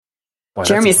Boy,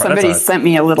 Jeremy, somebody sent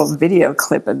me a little video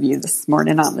clip of you this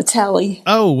morning on the telly.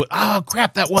 Oh,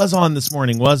 crap. That was on this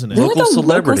morning, wasn't it? Local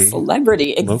celebrity. Local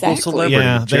celebrity, exactly. Local celebrity.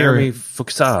 Yeah, Jeremy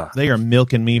Fuchsa. They are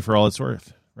milking me for all it's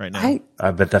worth right now.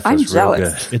 I bet that feels real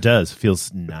good. It does.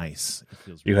 Feels nice.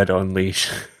 You had to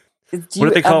unleash. What do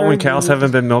they call it when cows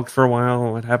haven't been milked for a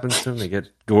while? What happens to them? They get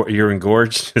you're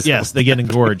engorged? Yes, they get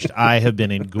engorged. I have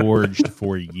been engorged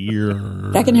for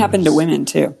years. That can happen to women,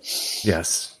 too.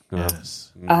 Yes. Yes.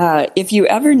 If you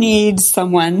ever need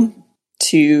someone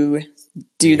to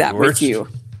do that with you.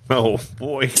 Oh,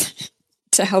 boy.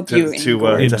 To help you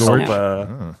engorge.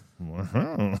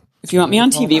 If you want me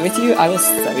on TV with you, I will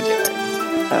so do it.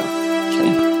 Oh,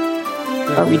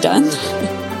 okay. Are we done?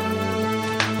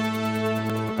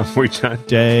 We're done.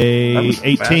 Day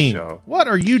 18. What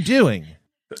are you doing?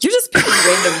 You're just picking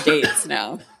random dates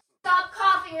now. Stop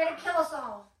coughing, you're going to kill us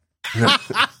all.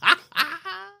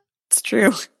 It's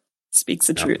true. Speaks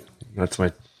the truth. That's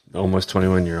my almost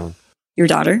 21-year-old. Your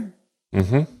daughter?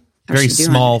 Mm-hmm. Very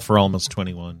small for almost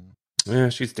 21. Yeah,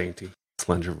 she's dainty.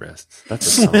 Slender wrists. That's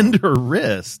a slender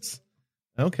wrists.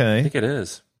 Okay. I think it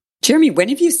is. Jeremy, when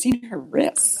have you seen her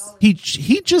wrists? He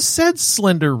just said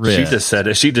slender wrists. She just said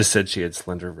it. She just said she had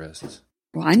slender wrists.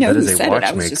 Well, I know who said it.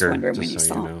 I was just wondering when you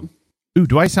saw him. Ooh,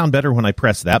 do I sound better when I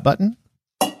press that button?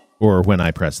 Or when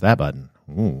I press that button?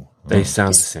 Ooh. They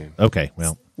sound the same. Okay,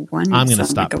 well, I'm going to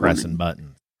stop pressing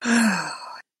buttons.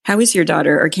 How is your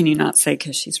daughter? Or can you not say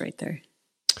because she's right there?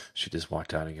 She just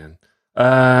walked out again.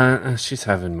 She's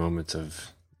having moments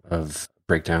of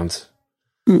breakdowns.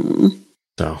 Mm.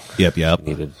 So yep.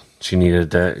 She needed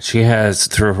that. She has,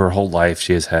 through her whole life,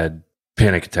 she has had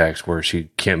panic attacks where she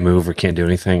can't move or can't do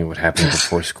anything. It would happen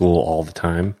before school all the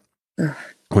time.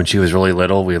 When she was really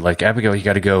little, we'd like, Abigail, you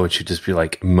got to go. And she'd just be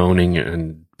like moaning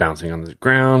and bouncing on the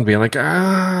ground, being like,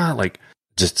 like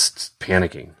just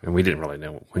panicking. And we didn't really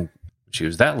know when she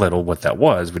was that little what that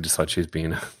was. We just thought she was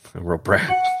being a real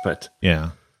brat. But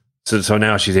yeah. So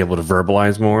now she's able to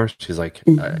verbalize more. She's like,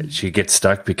 she gets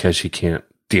stuck because she can't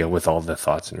deal with all the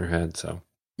thoughts in her head. So.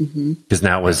 Because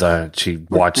now it was she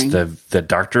watched the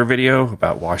doctor video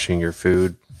about washing your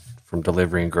food from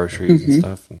delivering groceries and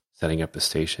stuff, and setting up a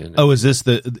station. Oh, is that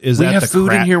the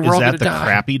food in here? We're all is that the die.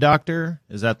 crappy doctor?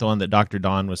 Is that the one that Dr.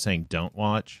 Don was saying don't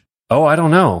watch? Oh, I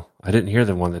don't know. I didn't hear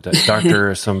the one that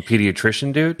Doctor some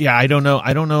pediatrician dude. Yeah, I don't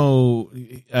know.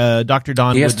 Dr.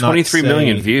 Don. He has 23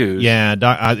 million views. Yeah,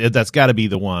 that's got to be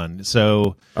the one.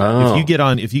 So if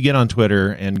you get on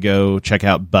Twitter and go check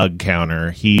out Bug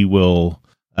Counter, he will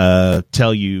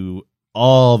tell you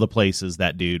all the places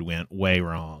that dude went way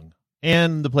wrong,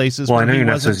 and the places where he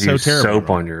wasn't so terrible. Soap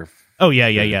on your. Oh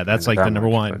yeah. That's like the number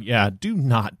one. But. Yeah, do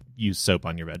not use soap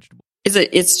on your vegetables.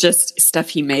 It's just stuff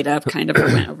he made up, kind of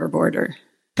went overboard, or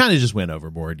kind of just went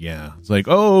overboard. Yeah, it's like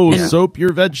soap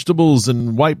your vegetables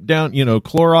and wipe down.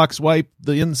 Clorox wipe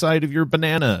the inside of your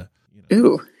banana.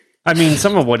 Ooh. I mean,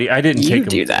 some of what I didn't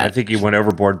take him. That. I think he went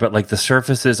overboard, but like the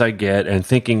surfaces I get and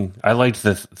thinking, I like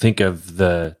to think of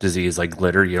the disease like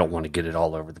glitter. You don't want to get it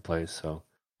all over the place. So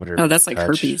whatever. Oh, that's like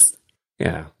herpes.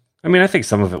 Yeah. I mean, I think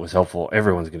some of it was helpful.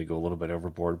 Everyone's going to go a little bit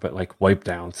overboard, but like wipe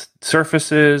down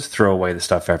surfaces, throw away the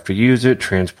stuff after you use it,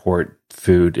 transport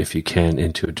food if you can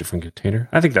into a different container.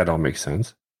 I think that all makes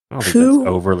sense. I don't think that's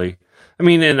overly. I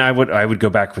mean, and I would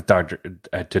go back with Dr.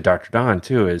 Don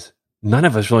too. Is none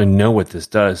of us really know what this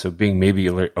does, so being maybe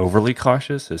overly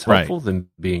cautious is helpful than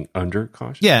being under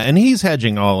cautious. Yeah, and he's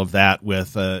hedging all of that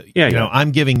with,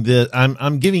 I'm giving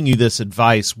you this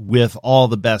advice with all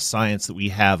the best science that we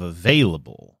have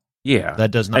available. Yeah, that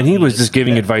does not. And he was just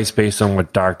giving advice based on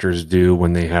what doctors do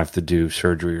when they have to do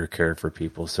surgery or care for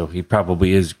people. So he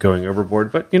probably is going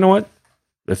overboard. But you know what?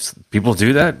 If people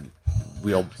do that,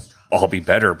 we'll all be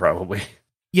better probably.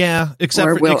 Yeah,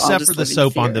 except for the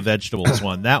soap on the vegetables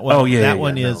one. That one,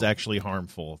 one is actually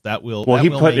harmful. That will. Well, that he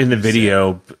will put in the you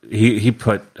video. He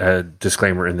put a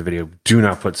disclaimer in the video: "Do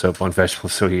not put soap on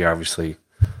vegetables." So he obviously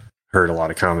heard a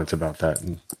lot of comments about that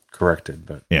and corrected.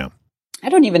 But yeah, I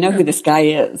don't even know who this guy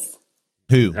is.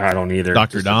 Who? I don't either.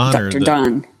 Dr. Don. Dr.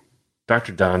 Don.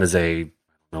 Dr. Don is I don't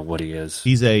know what he is.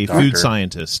 He's a food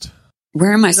scientist.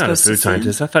 Where am I he's supposed to? Not a food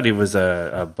scientist. I thought he was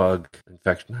a bug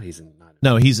infection. No, he's not.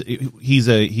 No, he's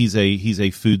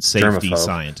a food safety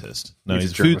scientist. No,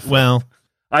 he's food. Well,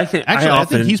 I think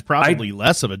he's probably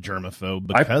less of a germaphobe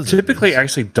because I typically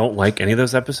actually don't like any of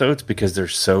those episodes because they're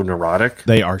so neurotic.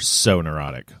 They are so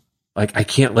neurotic. Like I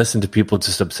can't listen to people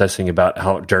just obsessing about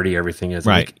how dirty everything is.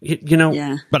 Right. Like,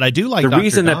 yeah. But I do like the Dr.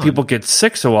 reason Don. that people get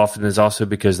sick so often is also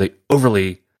because they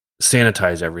overly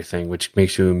sanitize everything, which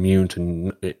makes you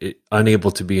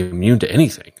unable to be immune to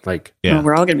anything. Like, well,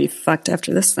 we're all going to be fucked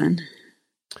after this then.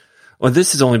 Well,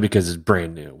 this is only because it's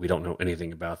brand new. We don't know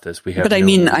anything about this. We have, but I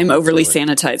mean, I'm overly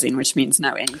sanitizing, which means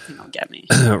now anything will get me.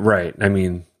 Right. I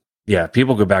mean, yeah,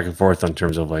 people go back and forth on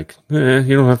terms of like, you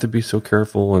don't have to be so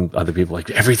careful, and other people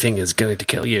like everything is going to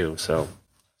kill you. So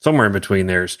somewhere in between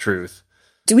there is truth.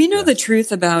 Do we know the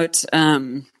truth about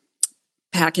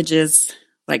packages?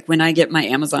 Like when I get my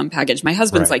Amazon package, my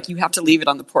husband's like, you have to leave it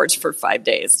on the porch for 5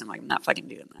 days. And I'm like, I'm not fucking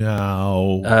doing that.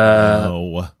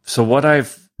 No. So what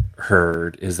I've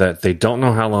heard is that they don't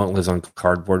know how long it lives on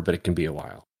cardboard, but it can be a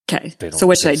while. Okay. So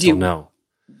what should I do? No.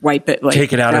 Wipe it. Like,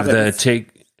 take it out of the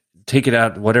take it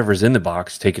out. Whatever's in the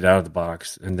box. Take it out of the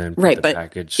box and then put the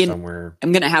package somewhere.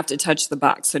 I'm gonna have to touch the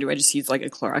box. So do I just use like a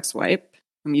Clorox wipe?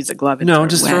 I'm use a glove. And no,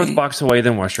 just throw the box away.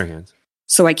 Then wash your hands.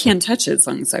 So I can touch it as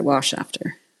long as I wash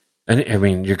after. And I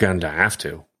mean, you're going to have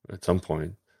to at some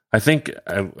point. I think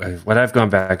what I've gone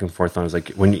back and forth on is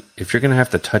like if you're going to have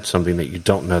to touch something that you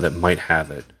don't know that might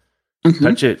have it,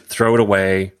 touch it, throw it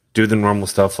away, do the normal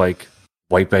stuff like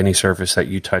wipe any surface that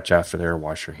you touch after there,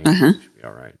 wash your hands. You should be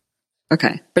all right.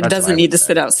 Okay, but it doesn't need to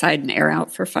sit outside and air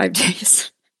out for 5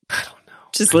 days. I don't know.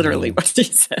 Just literally what he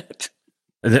said.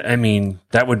 I mean,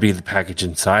 that would be the package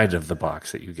inside of the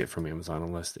box that you get from Amazon,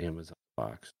 unless the Amazon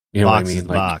box. You know box what I mean? Is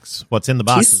the box. What's in the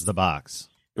box is the box.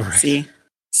 Right. See,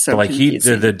 so like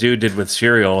the dude did with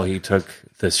cereal. He took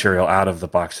the cereal out of the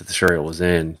box that the cereal was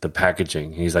in. The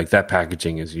packaging. He's like, that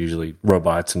packaging is usually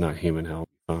robots and not human help.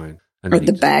 Fine. And or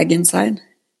the bag inside.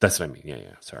 That's what I mean.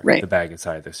 Yeah. Sorry. Right. The bag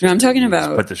inside the No, cereal. I'm talking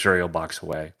about put the cereal box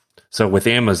away. So with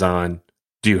Amazon,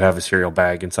 do you have a cereal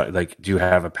bag inside? Like, do you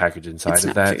have a package inside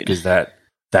of that? Because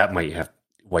that might have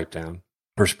wiped down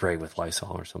or spray with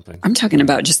Lysol or something. I'm talking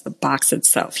about just the box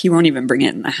itself. He won't even bring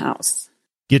it in the house.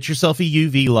 Get yourself a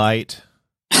UV light.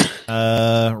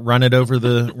 Run it over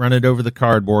the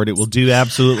cardboard. It will do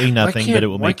absolutely nothing, but it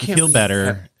will make you feel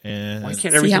better. And why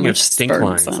can't everything have stink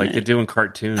lines like they do in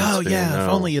cartoons? Oh yeah, if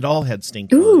only it all had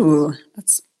stink lines. Ooh,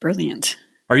 that's brilliant.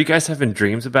 Are you guys having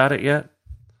dreams about it yet?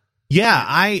 Yeah,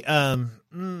 I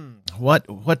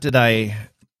what did I?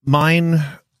 Mine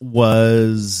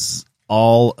was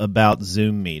all about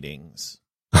Zoom meetings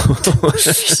and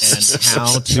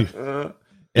how to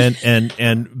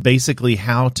and basically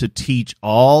how to teach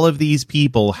all of these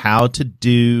people how to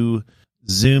do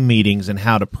Zoom meetings and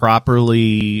how to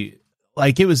properly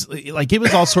it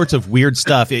was all sorts of weird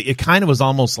stuff. It kind of was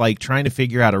almost like trying to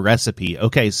figure out a recipe.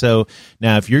 Okay, so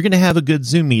now if you're going to have a good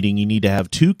Zoom meeting, you need to have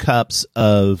 2 cups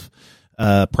of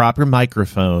proper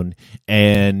microphone,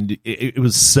 and it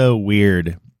was so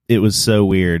weird. It was so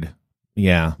weird.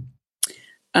 Yeah.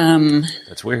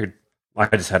 That's weird. I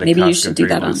just had a maybe Costco you should do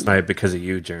dream that last night because of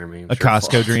you, Jeremy. A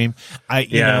Costco dream.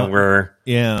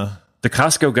 The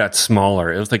Costco got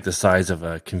smaller. It was like the size of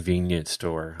a convenience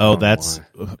store. Oh, that's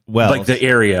like the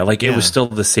area. Like it was still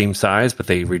the same size, but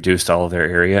they reduced all of their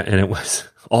area, and it was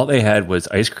all they had was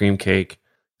ice cream cake,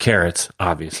 carrots,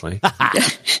 obviously,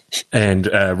 and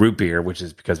root beer, which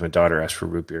is because my daughter asked for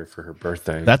root beer for her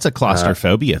birthday. That's a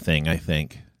claustrophobia thing, I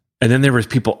think. And then there was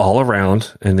people all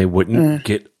around, and they wouldn't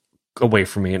get away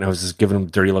from me, and I was just giving them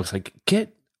dirty looks like, They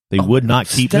would not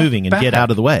keep moving and get out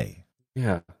of the way.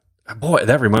 Yeah. Boy,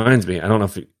 that reminds me. I don't know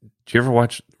if do you ever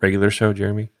watch Regular Show,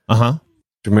 Jeremy? Uh-huh.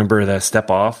 Do you remember that Step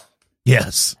Off?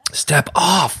 Yes. Step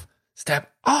off.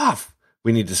 Step off.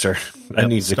 We need to start. That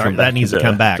needs to come back. That needs to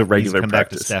come back. To regular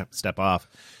practice. Step off.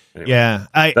 Anyway, yeah.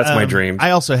 That's my dream.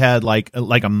 I also had like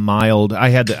a mild, I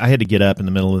had to get up in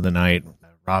the middle of the night.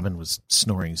 Robin was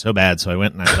snoring so bad, so I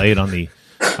went and I laid on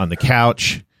the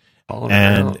couch.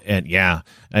 And yeah,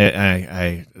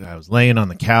 I was laying on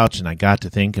the couch and I got to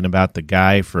thinking about the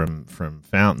guy from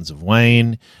Fountains of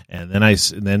Wayne, and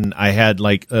then I had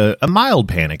like a mild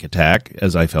panic attack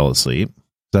as I fell asleep.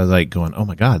 So I was like going, oh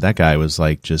my God, that guy was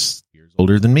like just years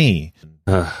older than me.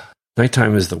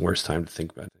 Nighttime is the worst time to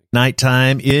think about it.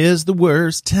 Nighttime is the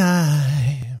worst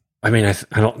time. I mean,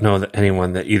 I don't know that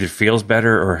anyone that either feels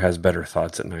better or has better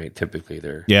thoughts at night. Typically,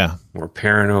 they're more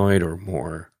paranoid or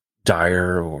more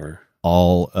dire or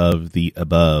all of the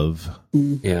above.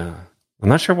 Yeah. I'm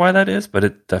not sure why that is, but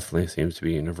it definitely seems to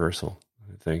be universal,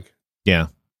 I think. Yeah.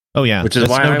 Oh, yeah. Which is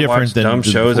why I watch dumb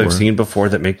shows I've seen before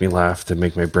that make me laugh, that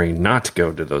make my brain not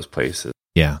go to those places.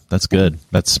 Yeah, that's good.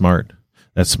 That's smart.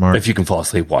 That's smart. If you can fall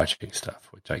asleep watching stuff,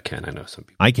 which I can. I know some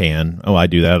people. I can. Oh, I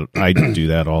do that. I do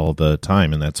that all the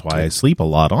time, and that's why I sleep a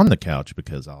lot on the couch,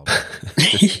 because I'll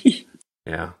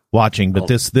watching. But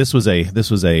this was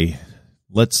a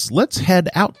let's head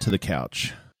out to the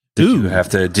couch.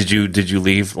 Did you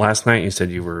leave last night? You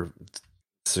said you were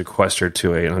sequestered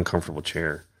to an uncomfortable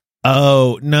chair.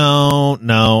 Oh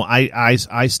no! I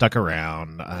stuck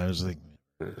around. I was like,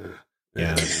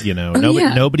 Yeah,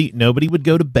 nobody would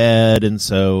go to bed, and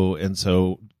so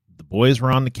the boys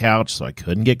were on the couch, so I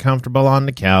couldn't get comfortable on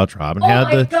the couch. Robin had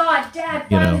Oh my God, Dad!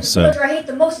 Finally, the villager I hate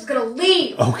the most is gonna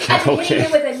leave. Okay, I've been hitting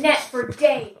him with a net for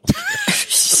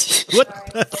days.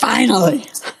 What? Finally.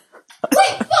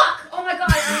 Wait, fuck! Oh my God!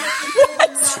 I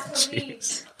have not to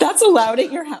leave. That's allowed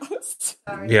at your house?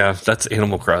 Sorry. Yeah, that's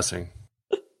Animal Crossing.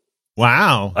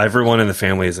 Wow. Everyone in the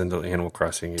family is into Animal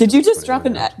Crossing. Did you just drop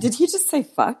an... Did he just say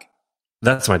fuck?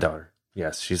 That's my daughter.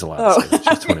 Yes, she's allowed to say that.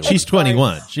 She's 21. She's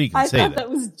 21. She can I say thought that. that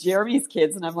was Jeremy's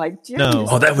kids, and I'm like, Jeremy. No.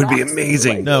 Oh, that would be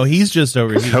amazing. No, he's just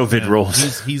over here. COVID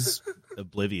rules. He's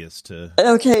oblivious to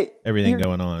Okay. everything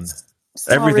going on.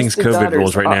 Everything's Small-wristed COVID daughters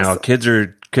rules right now. awesome. Kids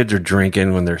are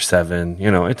drinking when they're 7.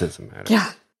 It doesn't matter.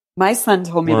 Yeah. My son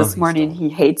told me this morning he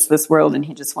hates this world and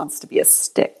he just wants to be a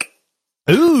stick.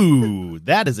 Ooh,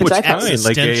 that is an Which I thought was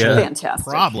existential fantastic.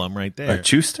 problem right there. A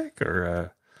chew stick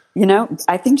or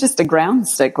I think just a ground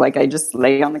stick. Like I just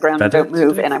lay on the ground and Feather don't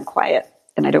move, stick? and I'm quiet,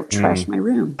 and I don't trash my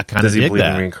room. I kind of does he dig believe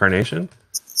in that. reincarnation?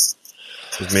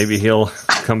 'Cause maybe he'll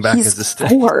come back He's as a stick.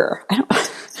 4.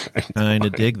 Kind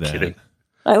of dig that. Kidding.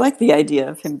 I like the idea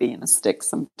of him being a stick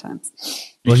sometimes.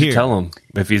 You Well, should here. tell him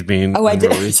if he's being Oh, I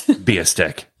did. unruly, be a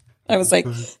stick. I was like,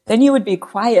 then you would be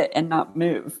quiet and not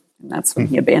move. And that's when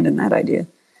he abandoned that idea.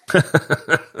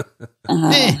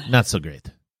 Not so great.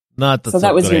 Not So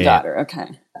that was your great. daughter. Okay.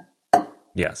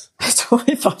 Yes. I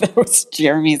totally thought that was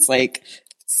Jeremy's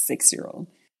 6-year-old.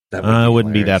 That I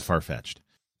wouldn't be that hilarious. far-fetched.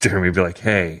 Jeremy would be like,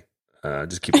 hey,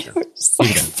 just keep it down. Just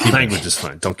like, Language is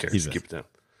fine. Don't care. He's Just keep it down.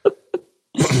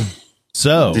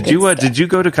 So Did you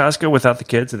go to Costco without the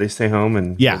kids? Did they stay home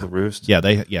and Yeah. hold the roost?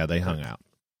 they hung out.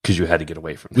 Because you had to get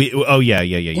away from them.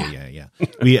 Yeah.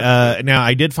 We now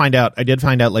I did find out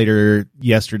later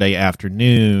yesterday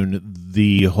afternoon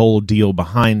the whole deal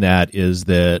behind that is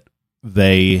that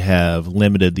they have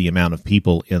limited the amount of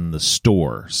people in the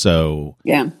store. So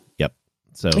yeah.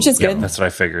 so Which is Yeah, good. that's what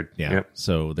I figured. yeah. Yep.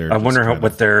 So they're I wonder just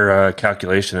what their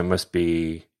calculation. It must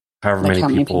be however Like many how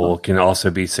many people people? can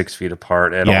also be 6 feet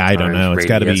apart at all Yeah, times. I don't know. It's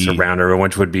gotta radius be- around everyone,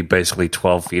 which would be basically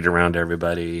 12 feet around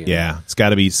everybody. Yeah, it's got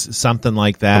to be something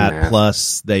like that. math.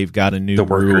 Plus, they've got a new The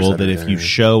workers rule that that are if you there.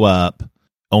 show up,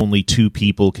 only 2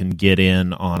 people can get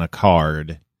in on a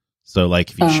card. So, like,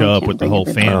 if you Oh, show up can't with the bring whole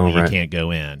everybody. family, Oh, right. you can't go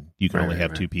in. You can Right, only right,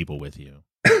 have right. 2 people with you.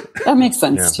 That makes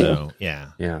sense Yeah. too. So, yeah.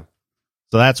 Yeah.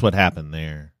 So that's what happened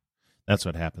there.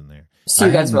 So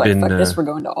You guys were like, hadn't fuck been, this, we're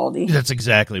going to Aldi. that's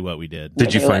exactly what we did.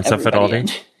 Did you They find let stuff at everybody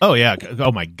Aldi? in. Oh yeah.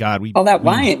 Oh my God. All that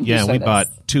wine you Yeah, we showed bought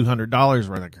us. $200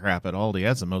 worth of crap at Aldi.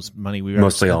 That's the most money we've ever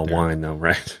Mostly spent all there. wine, though,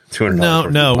 right? $200. No,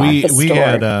 worth no, of we the we store.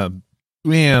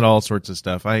 had all sorts of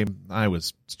stuff. I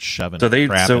was shoving. So crap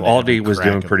in every Aldi was crack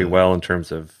doing of pretty the- well in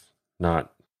terms of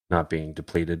not being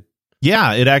depleted.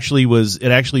 Yeah, it actually was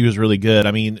really good.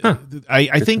 I mean, I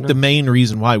Good think to the know. main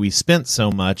reason why we spent so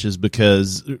much is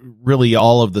because really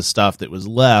all of the stuff that was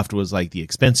left was like the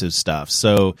expensive stuff.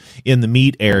 So in the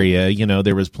meat area,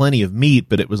 there was plenty of meat,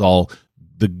 but it was all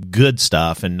the good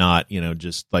stuff and not,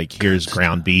 just like here's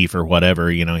ground beef or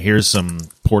whatever, here's some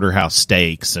porterhouse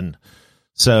steaks. And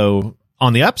so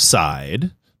on the upside,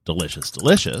 delicious.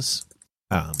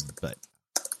 But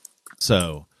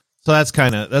so that's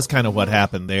kind of what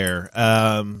happened there.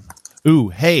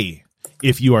 Hey,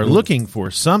 if you are looking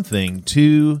for something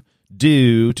to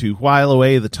do to while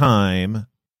away the time,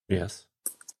 Yes.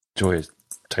 Joy is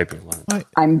typing a lot.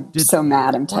 I'm so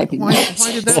mad I'm typing why this.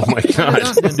 did that? Oh my why did God.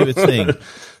 that do its thing?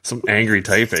 Some angry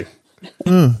typing.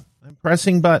 I'm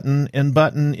pressing button and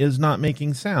button is not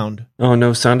making sound. Oh,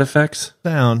 no sound effects?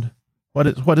 What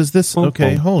is this?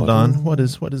 Okay, hold on. What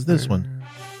is this one?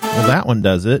 Well, that one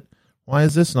does it. Why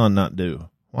is this not do?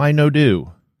 Why no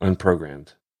do?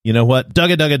 Unprogrammed. You know what?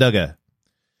 Dugga.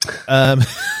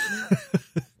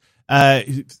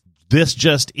 This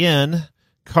just in.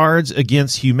 Cards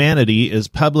Against Humanity is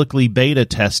publicly beta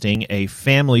testing a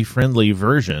family-friendly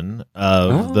version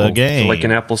of the game. So like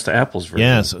an apples to apples version.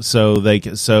 Yes,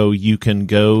 so you can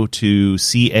go to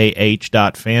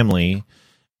cah.family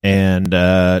and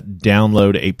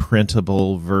download a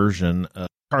printable version of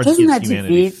Cards Doesn't Against that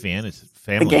Humanity defeat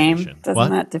Family The game Edition. doesn't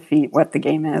What? that defeat what the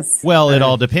game is? Well, it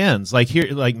all depends. Like here,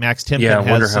 like Max Timpton Yeah, I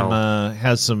wonder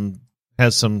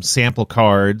has some sample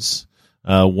cards.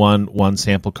 One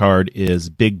sample card is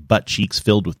big butt cheeks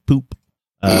filled with poop.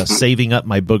 Saving up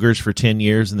my boogers for 10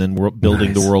 years and then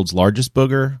building Nice. the world's largest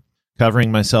booger.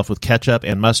 Covering myself with ketchup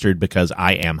and mustard because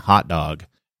I am hot dog.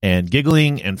 And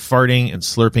giggling and farting and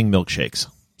slurping milkshakes.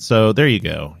 So there you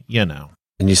go.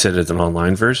 And you said it's an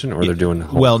online version, or they're doing a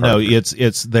whole Well, no, card?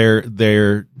 it's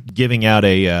they're giving out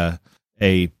a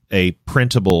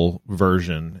printable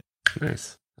version.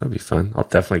 Nice. That'd be fun. I'll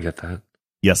definitely get that.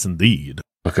 Yes, indeed.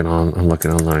 I'm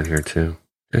looking online here too.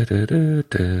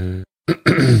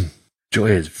 Joy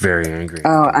is very angry.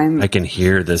 Oh, I can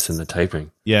hear this in the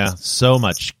typing. Yeah, so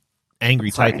much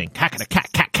angry typing. Cack.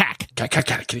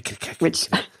 Which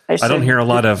I don't hear a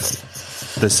lot of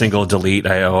the single delete.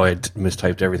 I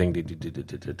mistyped everything,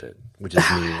 which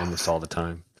is me almost all the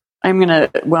time. I'm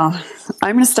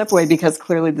gonna step away because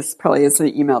clearly this probably is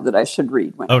the email that I should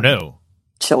read when no.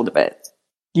 chilled a bit.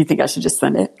 Do you think I should just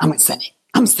send it? I'm gonna send it.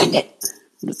 I'm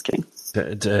just kidding.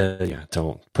 Yeah,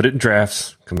 don't put it in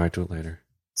drafts. Come back to it later.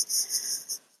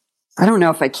 I don't know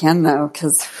if I can though,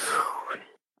 because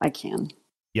I can.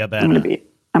 Yeah, better. I'm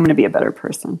gonna be a better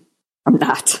person. I'm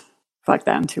not. Fuck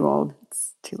that. I'm too old.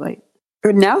 It's too late.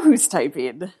 Now who's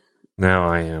typing? Now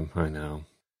I am. I know.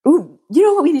 Ooh, you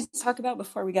know what we need to talk about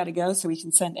before we got to go so we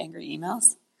can send angry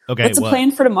emails? Okay. What's the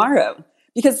plan for tomorrow?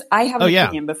 Because I have an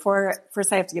opinion.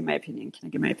 First I have to give my opinion. Can I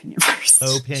give my opinion first?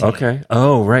 Opinion. Okay.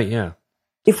 Oh, right. Yeah.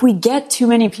 If we get too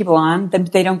many people on, then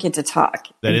they don't get to talk.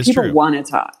 That is people true. want to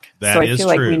talk. That so I is feel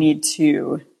like true. we need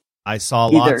to I saw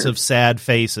lots of sad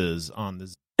faces on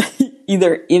this.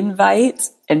 either invite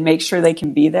and make sure they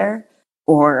can be there,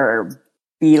 or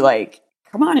be like,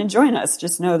 come on and join us.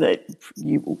 Just know that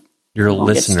you're a won't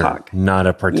get to listener, talk. not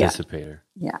a participator.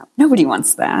 Yeah. Nobody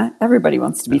wants that. Everybody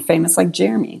wants to be famous like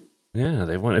Jeremy. Yeah,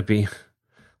 they want to be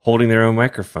holding their own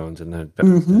microphones in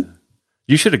that.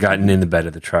 You should have gotten in the bed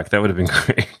of the truck. That would have been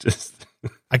great. Just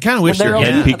I kind of wish Well, your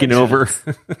they're head all- peeking over.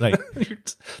 like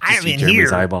I'm in Jeremy's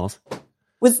here. eyeballs.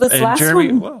 Was this And last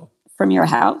Jeremy, one whoa. from your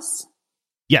house?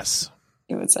 Yes.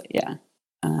 It was, yeah.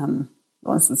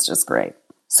 Well, this is just great.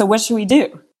 So what should we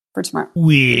do for tomorrow?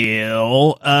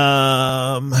 Well,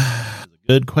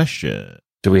 good question.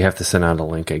 Do we have to send out a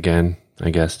link again? I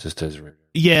guess just as.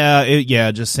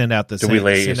 Yeah, just send out the Should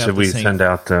same. we send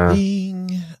out? Thing.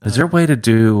 Is there a way to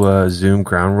do Zoom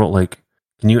ground rule? Like,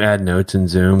 can you add notes in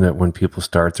Zoom that when people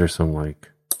start, there's some like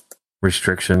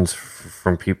restrictions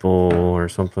from people or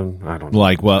something? I don't know.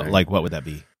 Like what? Like what would that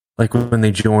be? Like when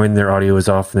they join, their audio is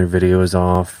off and their video is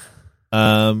off.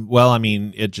 Well, I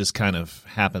mean, it just kind of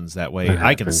happens that way.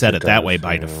 I can set it that way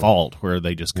by default, where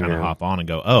they just kind of hop on and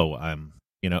go, "Oh, I'm,"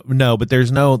 no, but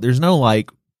there's no like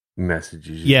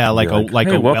messages. Yeah, like a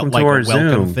hey, welcome to our welcome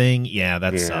Zoom thing. Yeah,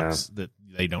 that sucks that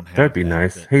they don't have. That'd be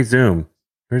nice. But hey, Zoom.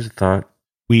 Here's a thought.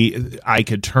 I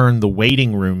could turn the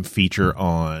waiting room feature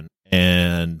on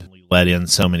and let in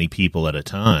so many people at a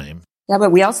time. Yeah,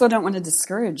 but we also don't want to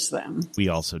discourage them. We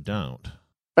also don't.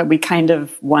 But we kind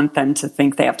of want them to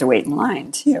think they have to wait in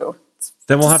line, too.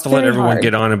 Then we'll have to let everyone hard.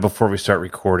 get on, and before we start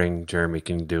recording, Jeremy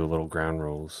can do a little ground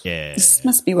rules. Yeah. This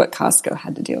must be what Costco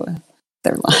had to deal with.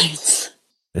 Their lines.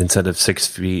 Instead of 6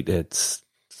 feet, it's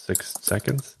 6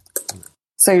 seconds.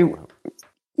 So,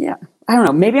 yeah. I don't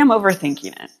know. Maybe I'm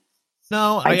overthinking it.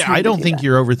 No, I tend I to don't do think that.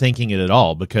 you're overthinking it at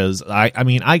all, because I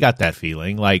mean, I got that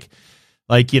feeling like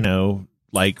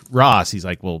Ross, he's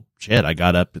like, well, shit, I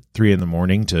got up at 3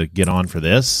 a.m. to get on for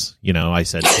this. I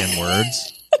said 10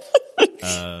 words.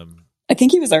 I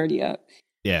think he was already up.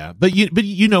 Yeah, but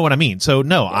you know what I mean. So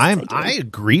no, Yes, I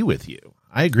agree with you.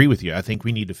 I think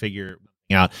we need to figure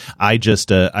out. I just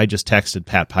texted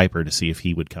Pat Piper to see if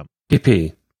he would come.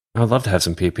 PP. I'd love to have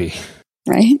some PP.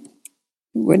 Right?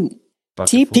 Who wouldn't? Bucket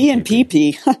full TP of and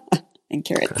PP. And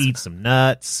carrots. Eat some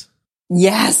nuts.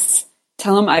 Yes.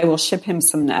 Tell him I will ship him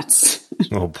some nuts.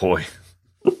 Oh boy,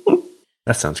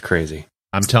 that sounds crazy.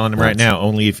 I'm telling him right now,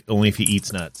 only if he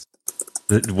eats nuts.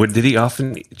 Did he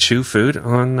often chew food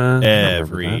on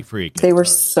Every freaking They were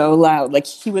time. so loud. Like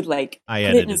he would I put it in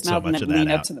edited his so mouth and much then of that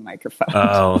lean out. up to the microphone.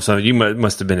 Oh, so you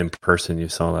must have been in person. You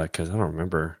saw that because I don't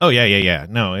remember. Oh yeah.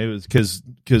 No, it was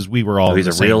because we were all Oh, in he's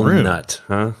the a same real room. nut,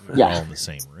 huh? We were Yeah. all in the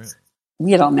same room.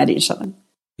 We had all met each other.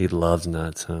 He loves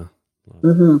nuts, huh?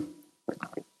 Mm-hmm.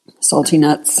 Salty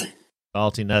nuts.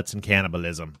 Salty nuts and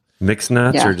cannibalism. Mixed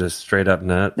nuts Yeah. or just straight up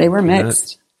nut? They were Nut?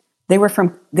 mixed. They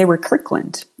were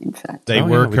Kirkland, in fact. They Oh,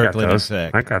 were yeah, we got Kirkland those.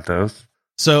 effect. I got those.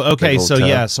 So okay, Big old so tub.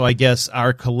 yeah, so I guess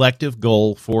our collective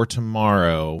goal for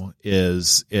tomorrow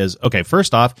is okay.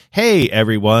 First off, hey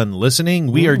everyone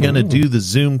listening, we are going to do the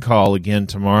Zoom call again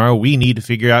tomorrow. We need to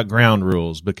figure out ground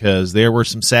rules because there were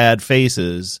some sad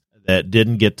faces that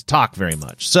didn't get to talk very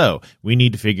much. So we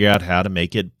need to figure out how to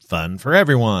make it fun for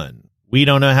everyone. We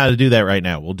don't know how to do that right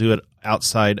now. We'll do it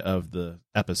outside of the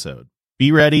episode.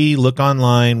 Be ready. Look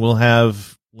online. We'll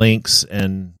have links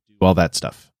and do all that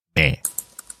stuff. Meh.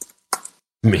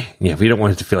 Yeah, we don't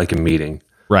want it to feel like a meeting.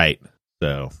 Right.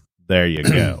 So there you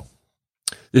go.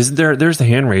 There's the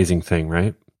hand raising thing,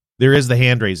 right? There is the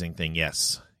hand raising thing.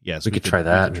 Yes. We could try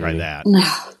that, We could try maybe. that. You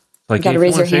Like, got to if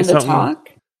raise wanna your say hand to something, talk.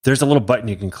 There's a little button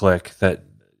you can click that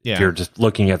If you're just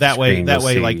looking at that the way, screen, that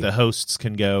way, see. like the hosts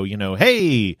can go,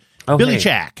 hey, Billy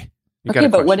Chack. Okay,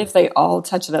 but what if they all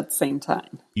touch it at the same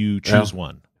time? You choose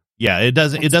one. Yeah, it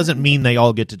doesn't mean they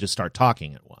all get to just start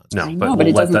talking at once. No, I know, but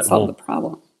it doesn't solve the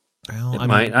problem. Well, I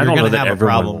mean, you're going to have a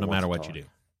problem no matter what you do.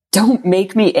 Don't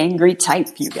make me angry type,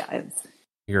 you guys.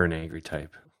 You're an angry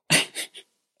type.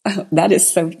 That is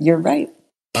so. You're right.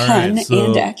 Pun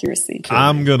and accuracy.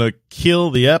 I'm gonna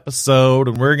kill the episode,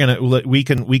 and we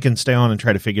can stay on and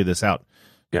try to figure this out.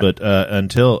 Yeah. But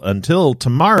until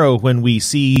tomorrow, when we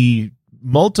see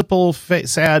multiple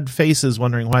sad faces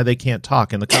wondering why they can't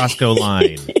talk in the Costco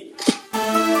line.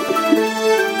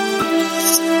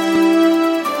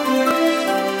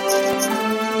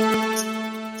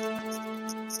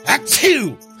 Act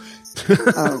 2.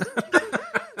 Oh.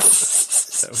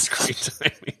 That was great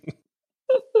timing.